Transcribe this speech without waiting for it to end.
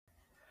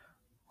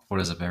What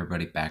is up,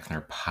 everybody? Back in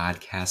our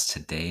podcast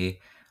today.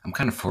 I'm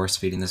kind of force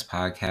feeding this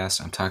podcast.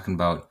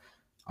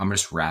 I'm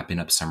just wrapping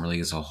up Summer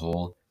League as a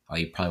whole.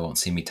 You probably won't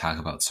see me talk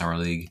about Summer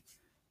League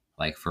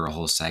like for a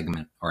whole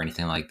segment or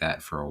anything like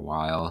that for a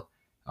while,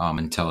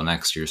 until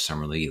next year's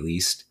Summer League at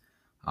least.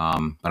 But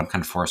I'm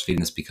kind of force feeding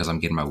this because I'm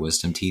getting my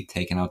wisdom teeth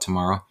taken out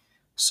tomorrow.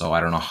 So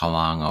I don't know how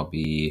long I'll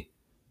be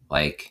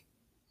like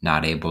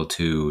not able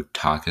to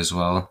talk as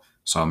well.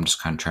 So I'm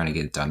just kind of trying to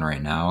get it done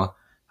right now.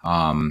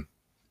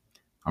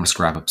 I'm just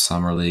gonna wrap up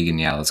Summer League, and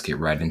yeah, let's get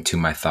right into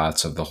my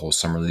thoughts of the whole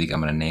Summer League.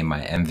 I'm gonna name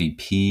my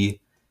MVP,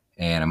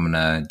 and I'm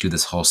gonna do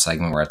this whole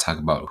segment where I talk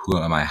about who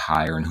am I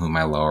higher and who am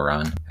I lower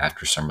on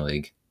after Summer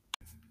League.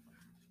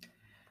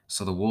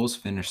 So the Wolves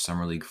finished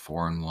Summer League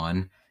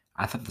 4-1.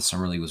 I thought the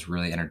Summer League was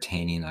really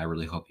entertaining. I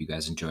really hope you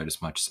guys enjoyed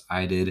as much as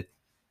I did.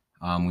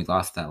 We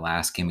lost that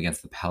last game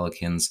against the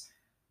Pelicans.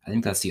 I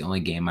think that's the only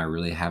game I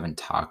really haven't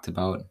talked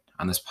about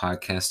on this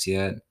podcast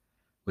yet,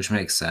 which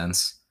makes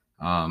sense.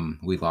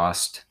 We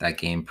lost that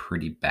game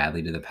pretty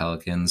badly to the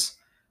Pelicans.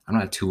 I'm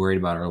not too worried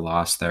about our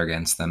loss there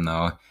against them,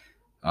 though.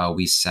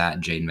 We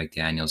sat Jaden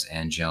McDaniels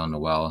and Jalen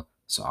Noel,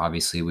 so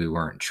obviously we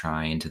weren't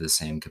trying to the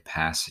same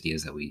capacity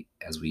as we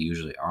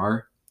usually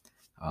are.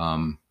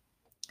 We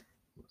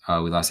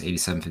lost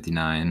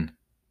 87-59.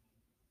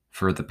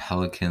 For the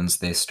Pelicans,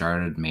 they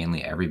started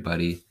mainly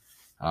everybody.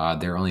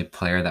 Their only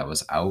player that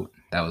was out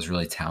that was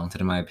really talented,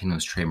 in my opinion,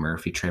 was Trey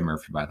Murphy. Trey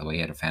Murphy, by the way,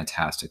 had a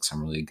fantastic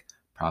Summer League.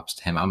 Props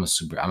to him. I'm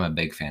a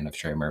big fan of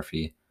Trey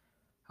Murphy.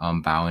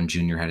 Bowen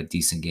Jr. had a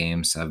decent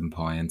game, 7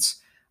 points.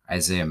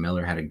 Isaiah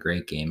Miller had a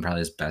great game,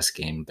 probably his best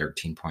game,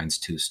 13 points,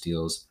 2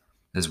 steals.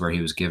 This is where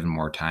he was given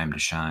more time to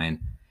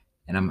shine.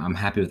 And I'm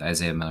happy with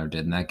Isaiah Miller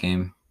did in that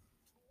game.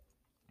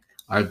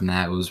 Other than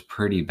that, it was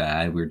pretty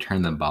bad. We were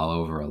turning the ball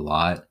over a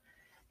lot,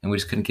 and we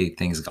just couldn't get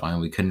things going.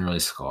 We couldn't really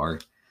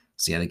score.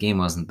 So, yeah, the game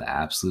wasn't the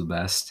absolute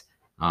best.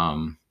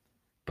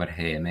 But,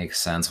 hey, it makes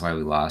sense why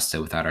we lost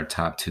it without our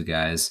top two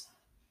guys.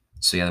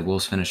 So, yeah, the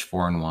Wolves finished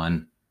 4-1.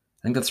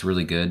 I think that's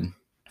really good,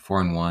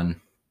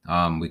 4-1.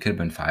 We could have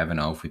been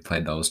 5-0 if we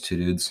played those two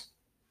dudes.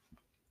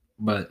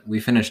 But we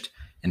finished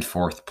in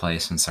 4th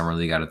place in Summer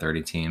League out of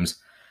 30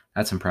 teams.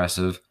 That's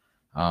impressive.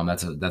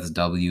 That's a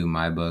W in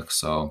my book,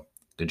 so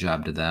good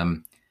job to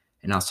them.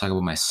 And now let's talk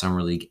about my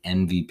Summer League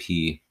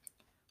MVP.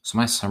 So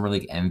my Summer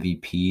League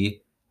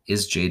MVP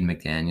is Jaden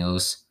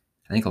McDaniels.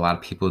 I think a lot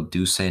of people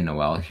do say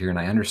Noel here, and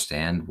I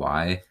understand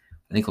why.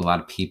 I think a lot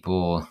of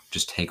people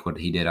just take what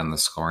he did on the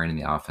scoring and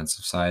the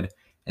offensive side.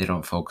 They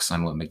don't focus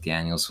on what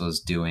McDaniels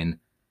was doing,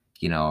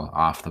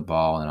 off the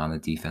ball and on the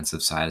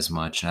defensive side as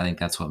much. And I think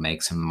that's what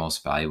makes him the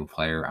most valuable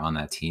player on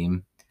that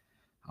team.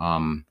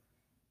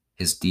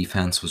 His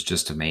defense was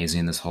just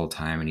amazing this whole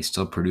time, and he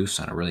still produced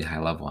on a really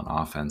high level on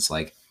offense.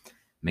 Like,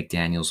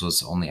 McDaniels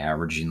was only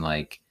averaging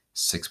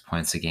 6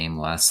 points a game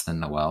less than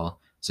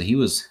Noel. So he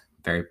was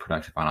very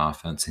productive on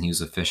offense, and he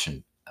was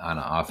efficient on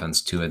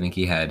offense too. I think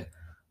he had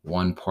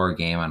one poor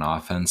game on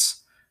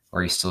offense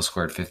where he still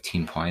scored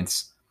 15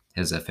 points.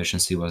 His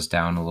efficiency was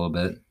down a little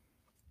bit,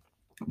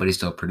 but he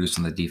still produced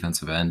on the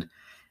defensive end.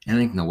 And I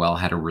think Noel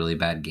had a really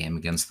bad game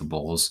against the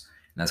Bulls,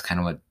 and that's kind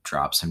of what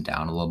drops him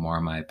down a little more,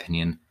 in my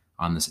opinion,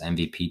 on this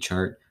MVP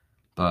chart.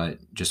 But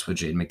just what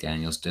Jaden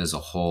McDaniels did as a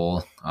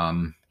whole,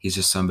 he's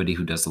just somebody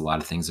who does a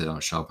lot of things that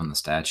don't show up on the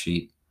stat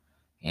sheet.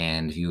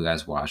 And if you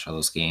guys watch all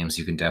those games,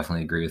 you can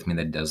definitely agree with me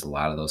that he does a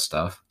lot of those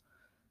stuff.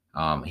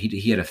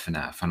 He had a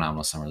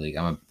phenomenal Summer League.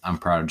 I'm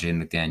proud of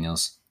Jaden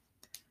McDaniels.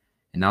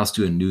 And now let's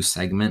do a new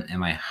segment.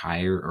 Am I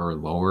higher or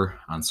lower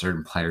on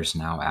certain players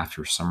now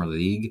after Summer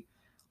League?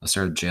 Let's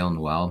start with Jalen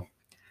Noel.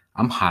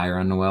 I'm higher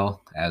on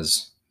Noel,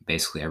 as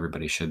basically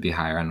everybody should be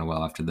higher on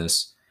Noel after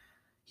this.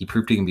 He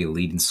proved he can be a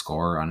leading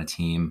scorer on a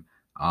team.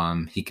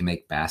 He can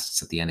make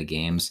baskets at the end of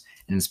games,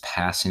 and his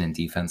passing and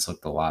defense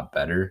looked a lot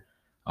better.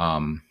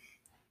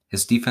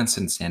 His defense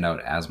didn't stand out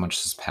as much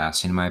as his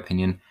passing, in my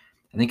opinion.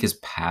 I think his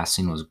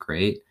passing was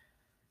great.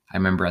 I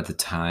remember at the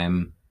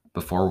time,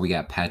 before we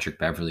got Patrick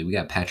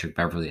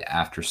Beverly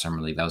after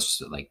Summer League. That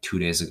was 2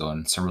 days ago,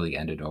 and Summer League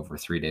ended over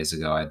 3 days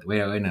ago.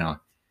 No.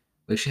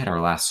 We actually had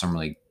our last Summer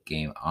League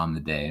game on the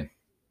day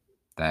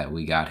that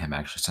we got him,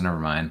 actually, so never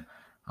mind.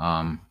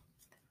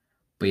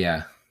 But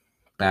yeah,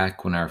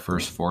 back when our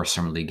first 4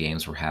 Summer League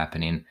games were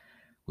happening,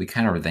 we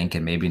kind of were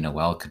thinking maybe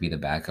Noel could be the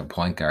backup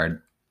point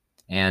guard.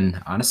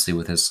 And honestly,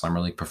 with his Summer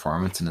League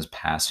performance and his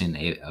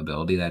passing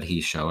ability that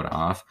he showed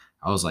off,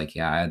 I was like,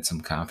 yeah, I had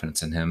some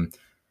confidence in him.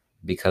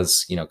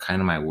 Because,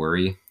 kind of my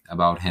worry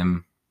about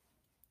him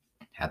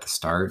at the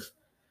start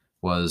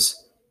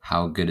was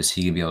how good is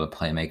he going to be able to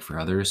play and make for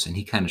others, and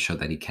he kind of showed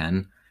that he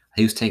can.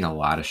 He was taking a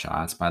lot of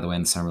shots, by the way,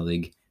 in the Summer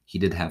League. He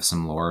did have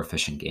some lower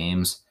efficient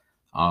games,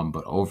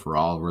 but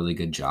overall, really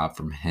good job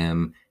from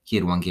him. He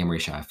had one game where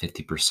he shot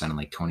 50%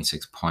 and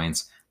 26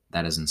 points.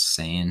 That is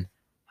insane.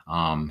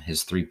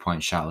 His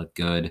 3-point shot looked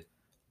good.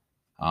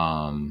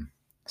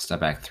 Step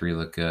back 3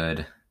 looked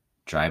good.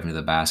 Driving to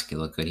the basket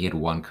looked good. He had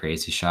one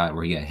crazy shot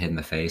where he got hit in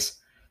the face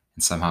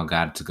and somehow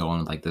got it to go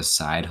on this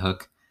side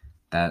hook.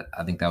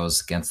 I think that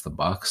was against the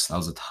Bucks. That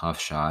was a tough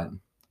shot.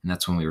 and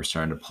that's when we were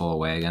starting to pull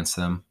away against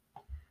them.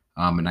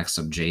 But next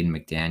up, Jaden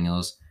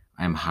McDaniels.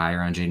 I'm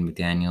higher on Jaden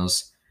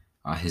McDaniels.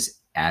 His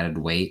added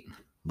weight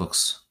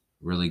looks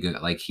really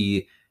good. Like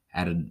he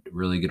added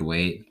really good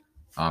weight.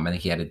 I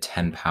think he added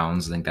 10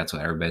 pounds. I think that's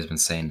what everybody's been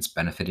saying. It's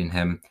benefiting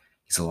him.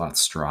 He's a lot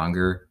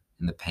stronger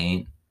in the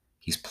paint.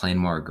 He's playing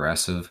more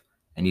aggressive,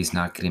 and he's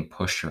not getting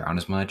pushed around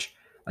as much.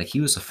 Like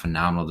he was a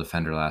phenomenal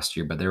defender last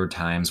year, but there were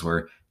times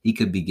where he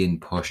could be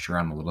getting pushed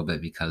around a little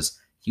bit because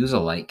he was a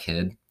light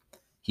kid.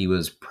 He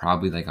was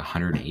probably like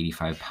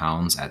 185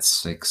 pounds at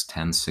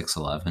 6'10",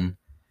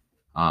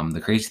 6'11".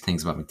 The crazy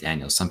things about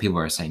McDaniels, some people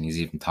are saying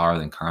he's even taller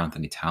than Karl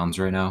Anthony Towns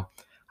right now.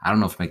 I don't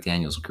know if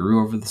McDaniels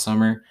grew over the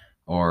summer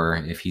or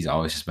if he's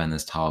always just been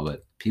this tall,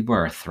 but people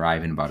are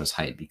thriving about his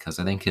height because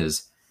I think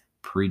his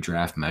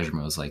pre-draft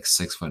measurement was like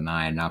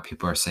 6'9". Now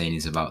people are saying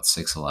he's about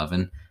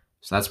 6'11".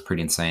 So that's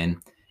pretty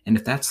insane. And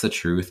if that's the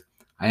truth,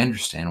 I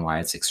understand why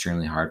it's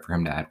extremely hard for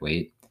him to add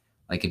weight.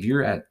 Like if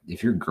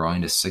you're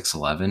growing to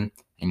 6'11"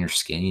 and you're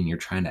skinny and you're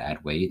trying to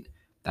add weight,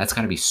 that's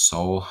got to be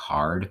so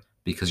hard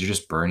because you're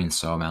just burning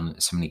so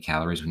many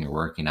calories when you're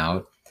working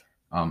out.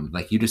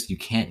 Like you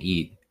can't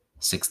eat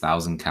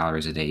 6,000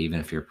 calories a day even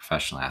if you're a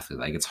professional athlete.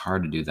 Like it's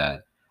hard to do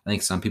that. I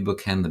think some people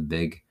can, the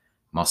big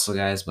muscle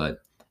guys, but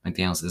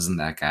McDaniels isn't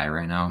that guy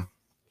right now.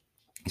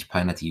 He's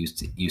probably not used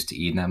to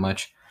eating that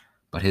much,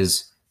 but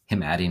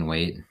him adding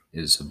weight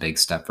is a big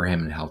step for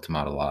him and it helped him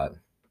out a lot.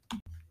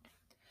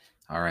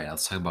 All right,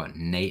 let's talk about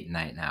Nate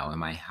Knight now.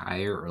 Am I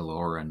higher or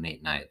lower on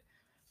Nate Knight?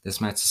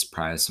 This might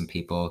surprise some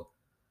people.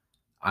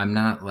 I'm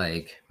not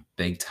like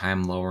big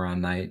time lower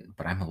on Knight,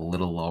 but I'm a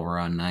little lower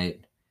on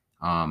Knight.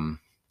 Um,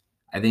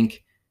 I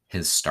think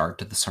his start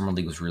to the summer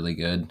league was really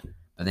good,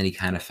 but then he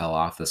kind of fell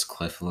off this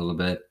cliff a little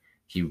bit.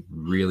 He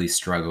really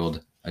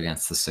struggled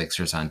against the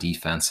Sixers on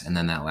defense, and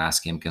then that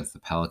last game against the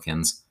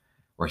Pelicans,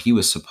 where he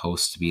was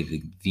supposed to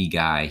be the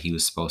guy, he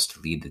was supposed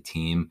to lead the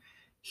team.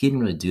 He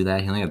didn't really do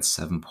that. He only had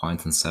 7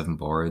 points and 7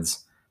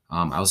 boards.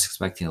 I was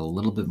expecting a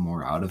little bit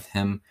more out of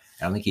him.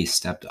 I don't think he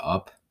stepped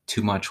up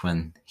too much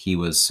when he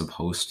was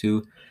supposed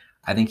to.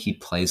 I think he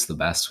plays the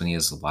best when he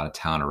has a lot of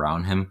talent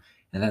around him,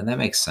 and that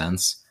makes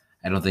sense.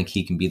 I don't think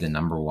he can be the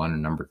number one or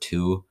number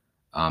two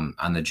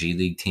on the G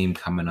League team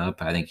coming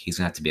up. I think he's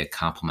going to have to be a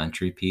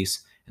complementary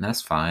piece, and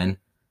that's fine.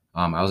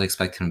 I was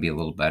expecting him to be a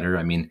little better.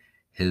 I mean,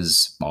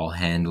 his ball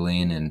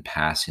handling and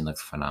passing looked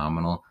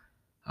phenomenal,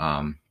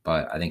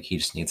 but I think he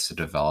just needs to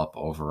develop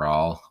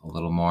overall a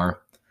little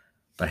more.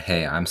 But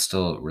hey, I'm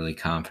still really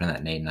confident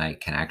that Nate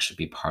Knight can actually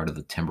be part of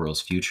the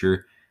Timberwolves'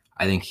 future.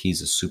 I think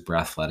he's a super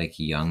athletic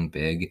young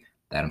big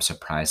that I'm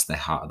surprised the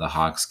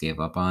Hawks gave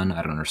up on.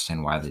 I don't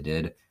understand why they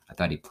did. I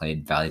thought he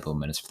played valuable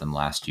minutes for them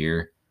last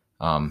year.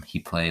 He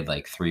played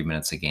like 3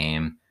 minutes a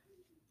game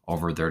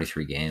over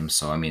 33 games.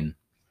 So, I mean,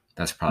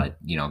 that's probably,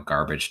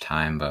 garbage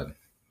time, but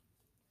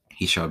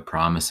he showed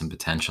promise and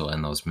potential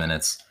in those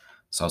minutes.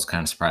 So I was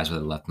kind of surprised why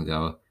they let him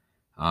go.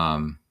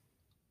 Um,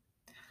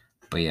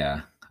 but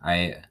yeah,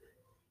 I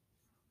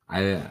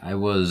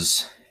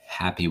was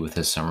happy with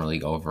his summer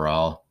league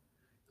overall.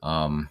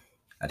 Um,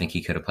 I think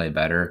he could have played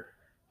better,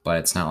 but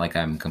it's not like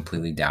I'm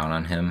completely down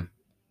on him.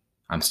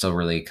 I'm still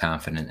really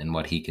confident in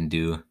what he can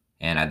do,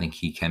 and I think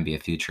he can be a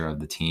future of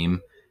the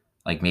team.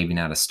 Like maybe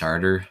not a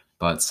starter,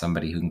 but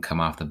somebody who can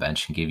come off the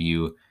bench and give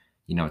you,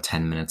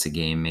 10 minutes a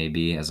game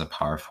maybe as a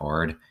power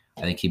forward.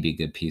 I think he'd be a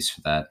good piece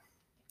for that.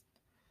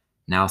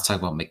 Now let's talk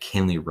about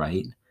McKinley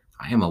Wright.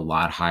 I am a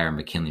lot higher on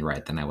McKinley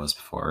Wright than I was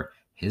before.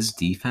 His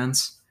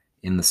defense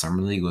in the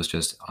summer league was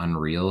just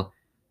unreal.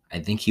 I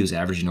think he was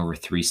averaging over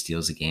 3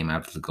 steals a game. I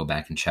have to go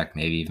back and check,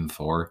 maybe even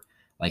 4.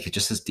 Like it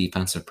just his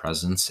defensive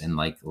presence and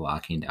like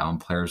locking down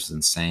players is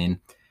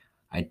insane.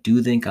 I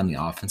do think on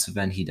the offensive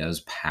end he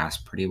does pass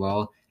pretty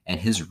well,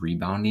 and his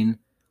rebounding.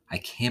 I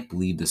can't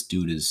believe this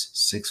dude is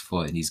 6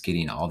 foot and he's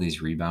getting all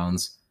these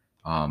rebounds.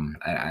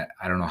 I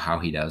don't know how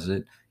he does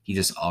it. He's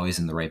just always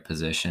in the right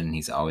position.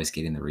 He's always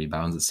getting the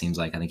rebounds. It seems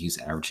like I think he's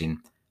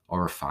averaging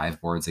over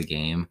 5 boards a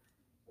game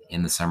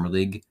in the summer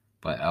league.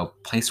 But a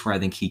place where I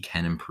think he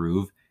can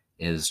improve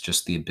is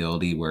just the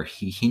ability where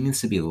he needs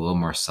to be a little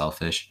more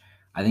selfish.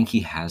 I think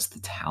he has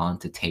the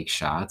talent to take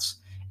shots.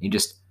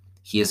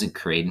 He isn't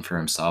creating for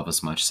himself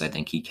as much as I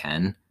think he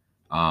can.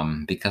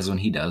 Because when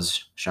he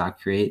does shot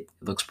create,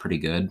 it looks pretty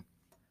good.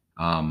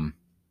 Um,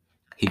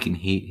 he can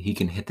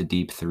hit the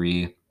deep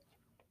three.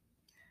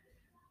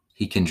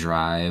 He can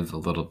drive a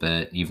little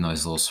bit, even though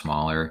he's a little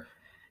smaller.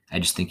 I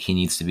just think he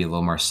needs to be a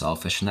little more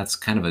selfish, and that's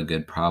kind of a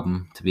good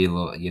problem to be a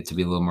little. You have to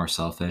be a little more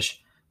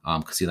selfish,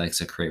 because he likes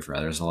to create for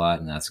others a lot,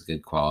 and that's a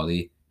good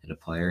quality in a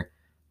player.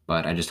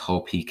 But I just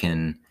hope he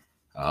can,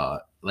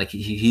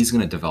 he's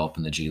going to develop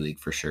in the G League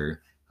for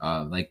sure.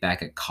 Like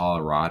back at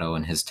Colorado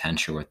and his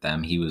tenure with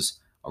them, he was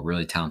a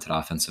really talented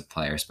offensive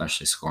player,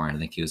 especially scoring. I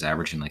think he was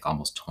averaging like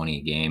almost 20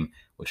 a game,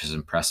 which is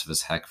impressive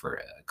as heck for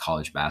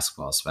college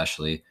basketball,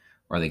 especially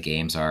where the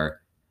games are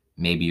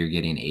maybe you're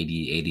getting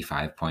 80,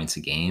 85 points a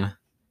game.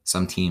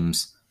 Some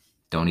teams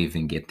don't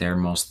even get there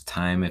most of the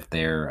time if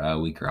they're a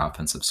weaker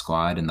offensive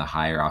squad, and the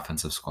higher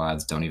offensive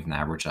squads don't even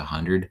average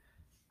 100.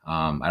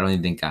 I don't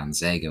even think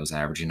Gonzaga was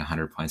averaging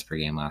 100 points per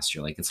game last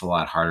year. Like, it's a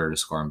lot harder to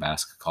score in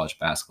college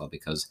basketball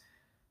because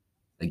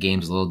the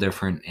game's a little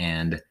different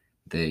and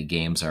the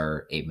games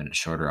are 8 minutes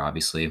shorter,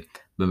 obviously.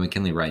 But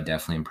McKinley Wright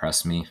definitely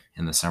impressed me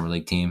in the summer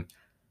league team.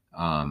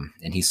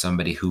 And he's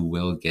somebody who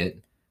will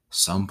get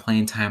some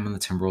playing time on the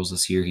Timberwolves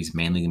this year. He's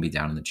mainly going to be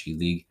down in the G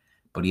League,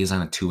 but he is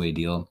on a two-way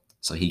deal,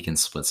 so he can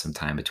split some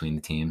time between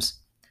the teams.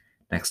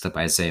 Next up,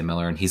 Isaiah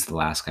Miller, and he's the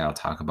last guy I'll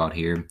talk about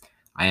here.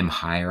 I am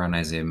higher on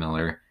Isaiah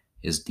Miller.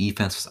 His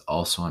defense was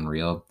also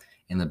unreal,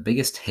 and the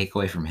biggest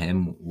takeaway from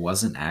him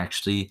wasn't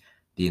actually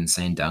the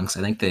insane dunks.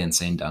 I think the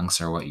insane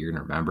dunks are what you're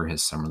going to remember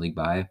his summer league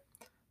by,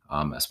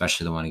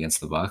 especially the one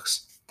against the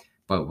Bucks.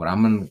 But what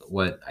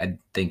I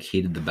think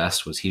he did the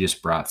best was he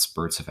just brought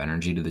spurts of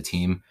energy to the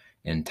team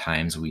in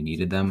times we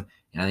needed them,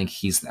 and I think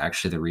he's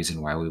actually the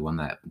reason why we won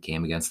that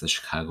game against the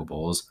Chicago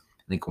Bulls.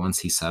 I think once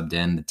he subbed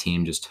in, the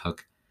team just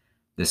took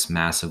this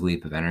massive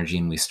leap of energy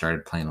and we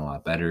started playing a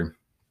lot better.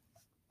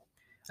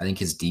 I think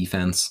his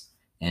defense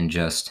and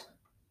just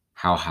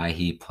how high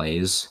he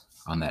plays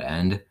on that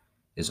end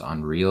is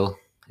unreal.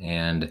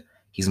 And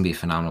he's going to be a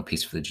phenomenal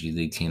piece for the G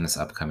League team this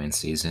upcoming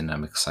season.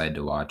 I'm excited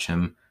to watch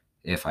him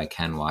if I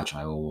can watch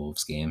Iowa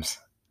Wolves games.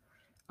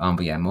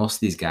 But yeah, most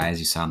of these guys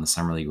you saw on the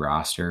Summer League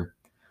roster,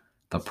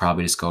 they'll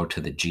probably just go to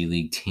the G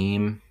League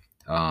team.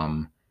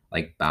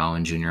 Like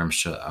Bowen Jr., I'm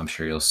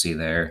sure you'll see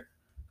there.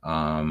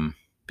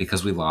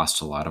 Because we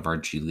lost a lot of our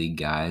G League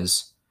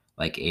guys,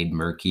 like Aid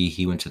Murkey,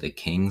 he went to the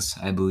Kings,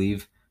 I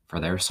believe, for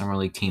their summer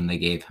league team. They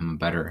gave him a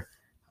better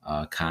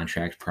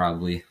contract,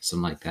 probably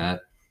something like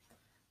that.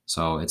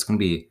 So it's going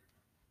to be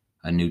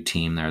a new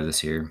team there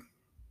this year.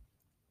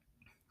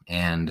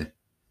 And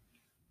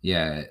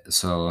yeah,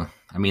 so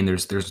I mean,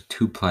 there's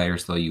two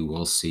players though you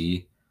will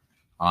see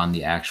on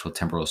the actual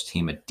Timberwolves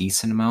team a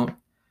decent amount.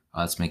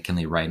 It's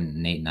McKinley Wright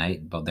and Nate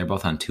Knight, but they're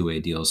both on two-way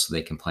deals, so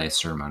they can play a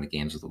certain amount of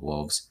games with the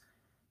Wolves.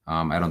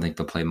 I don't think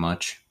they'll play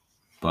much,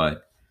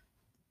 but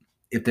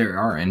if there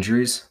are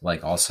injuries,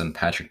 like all of a sudden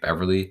Patrick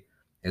Beverly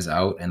is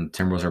out and the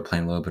Timberwolves are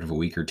playing a little bit of a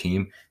weaker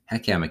team,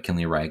 heck yeah,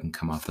 McKinley Wright can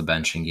come off the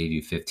bench and give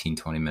you 15,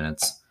 20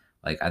 minutes.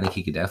 Like, I think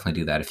he could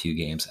definitely do that a few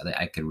games.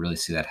 I could really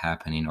see that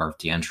happening. Or if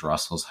D'Angelo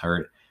Russell's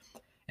hurt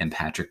and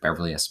Patrick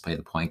Beverly has to play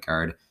the point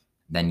guard,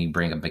 then you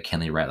bring up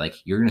McKinley Wright. Like,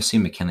 you're going to see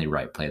McKinley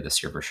Wright play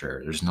this year for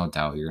sure. There's no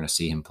doubt you're going to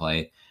see him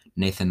play.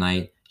 Nathan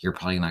Knight, you're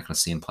probably not going to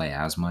see him play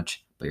as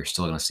much, but you're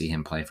still going to see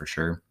him play for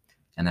sure.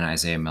 And then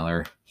Isaiah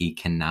Miller, he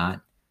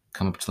cannot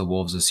come up to the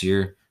Wolves this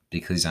year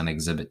because he's on an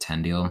Exhibit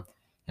 10 deal,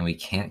 and we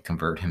can't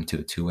convert him to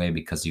a two-way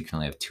because you can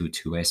only have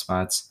two-way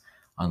spots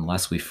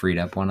unless we freed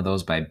up one of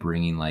those by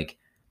bringing like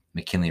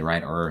McKinley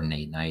Wright or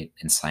Nate Knight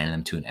and signing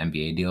them to an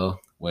NBA deal,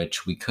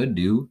 which we could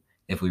do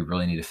if we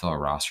really need to fill a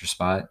roster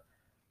spot.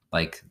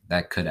 Like,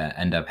 that could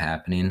end up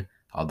happening,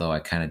 although I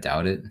kind of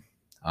doubt it.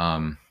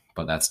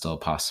 But that's still a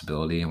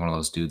possibility. One of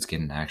those dudes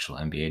get an actual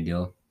NBA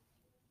deal.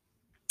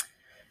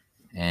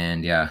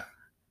 And yeah,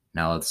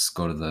 now let's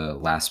go to the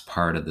last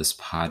part of this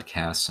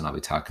podcast, and I'll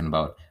be talking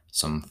about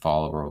some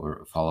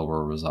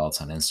follower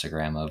results on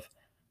Instagram of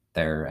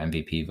their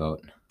MVP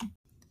vote. All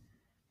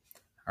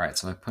right,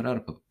 so I put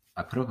up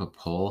a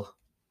poll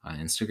on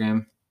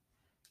Instagram,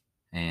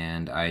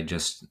 and I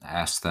just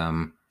asked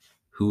them,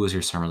 who was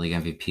your summer league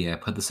MVP? I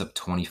put this up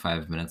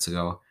 25 minutes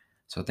ago,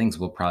 so things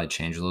will probably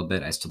change a little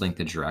bit. I still think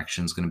the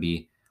direction is going to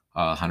be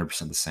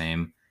 100% the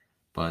same,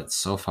 but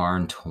so far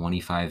in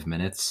 25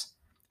 minutes,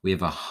 we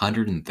have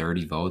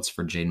 130 votes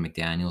for Jaden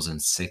McDaniels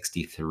and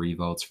 63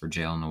 votes for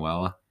Jalen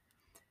Noel.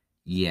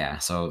 Yeah,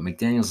 so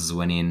McDaniels is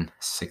winning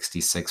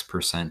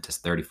 66% to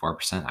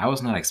 34%. I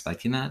was not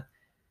expecting that.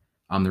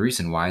 The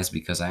reason why is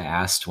because I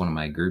asked one of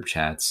my group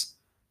chats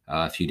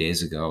a few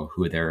days ago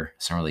who their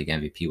summer league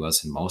MVP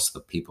was, and most of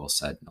the people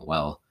said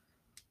Noel.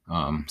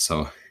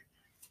 So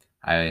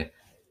I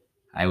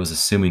was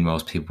assuming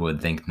most people would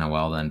think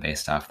Noel then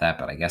based off that,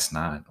 but I guess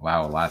not.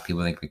 Wow, a lot of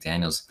people think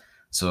McDaniels.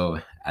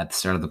 So at the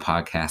start of the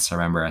podcast, I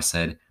remember I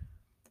said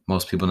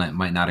most people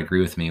might not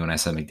agree with me when I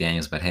said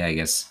McDaniels, but hey, I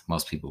guess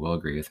most people will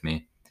agree with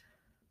me.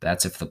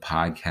 That's it for the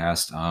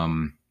podcast.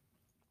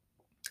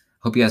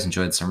 Hope you guys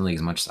enjoyed Summer League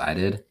as much as I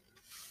did.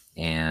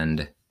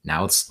 And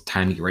now it's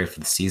time to get ready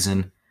for the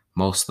season.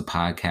 Most of the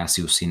podcasts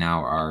you'll see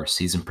now are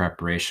season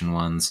preparation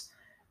ones.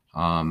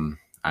 I'm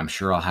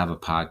sure I'll have a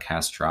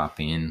podcast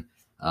dropping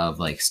of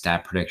like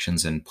stat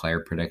predictions and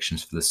player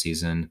predictions for the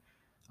season.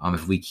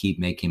 If we keep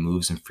making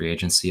moves in free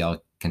agency,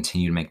 I'll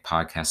continue to make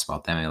podcasts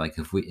about them. Like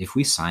if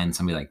we sign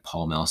somebody like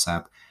Paul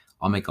Millsap,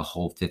 I'll make a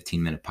whole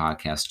 15-minute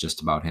podcast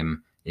just about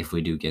him if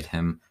we do get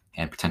him,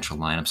 and potential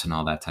lineups and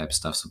all that type of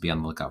stuff. So be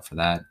on the lookout for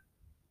that.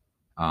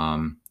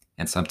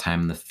 And sometime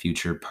in the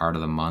future part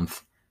of the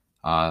month,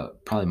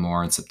 probably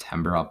more in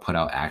September, I'll put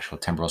out actual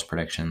Timberwolves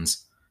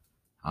predictions.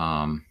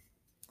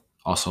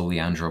 Also,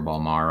 Leandro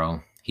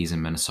Balmaro, he's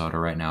in Minnesota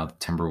right now. The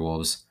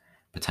Timberwolves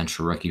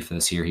potential rookie for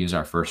this year. He was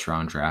our first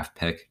round draft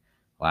pick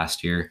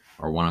last year,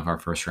 or one of our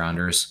first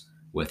rounders,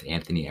 with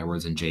Anthony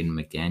Edwards and Jaden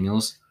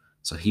McDaniels.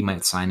 So he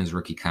might sign his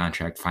rookie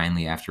contract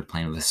finally after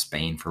playing with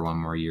Spain for one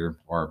more year,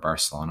 or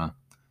Barcelona.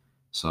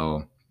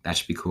 So that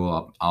should be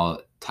cool.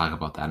 I'll talk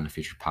about that in a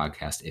future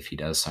podcast if he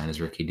does sign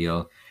his rookie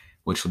deal,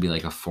 which will be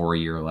like a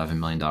 4-year, $11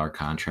 million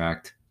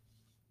contract.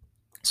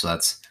 So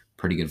that's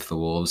pretty good for the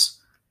Wolves.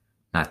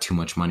 Not too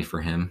much money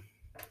for him.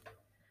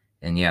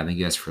 And yeah, thank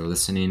you guys for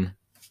listening.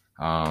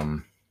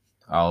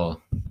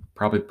 I'll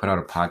probably put out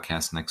a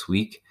podcast next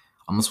week,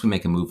 unless we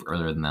make a move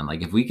earlier than that.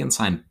 Like if we can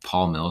sign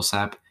Paul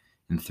Millsap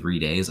in 3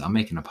 days, I'm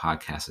making a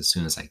podcast as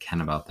soon as I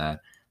can about that.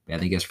 But yeah,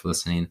 thank you guys for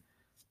listening.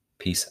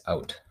 Peace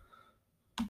out.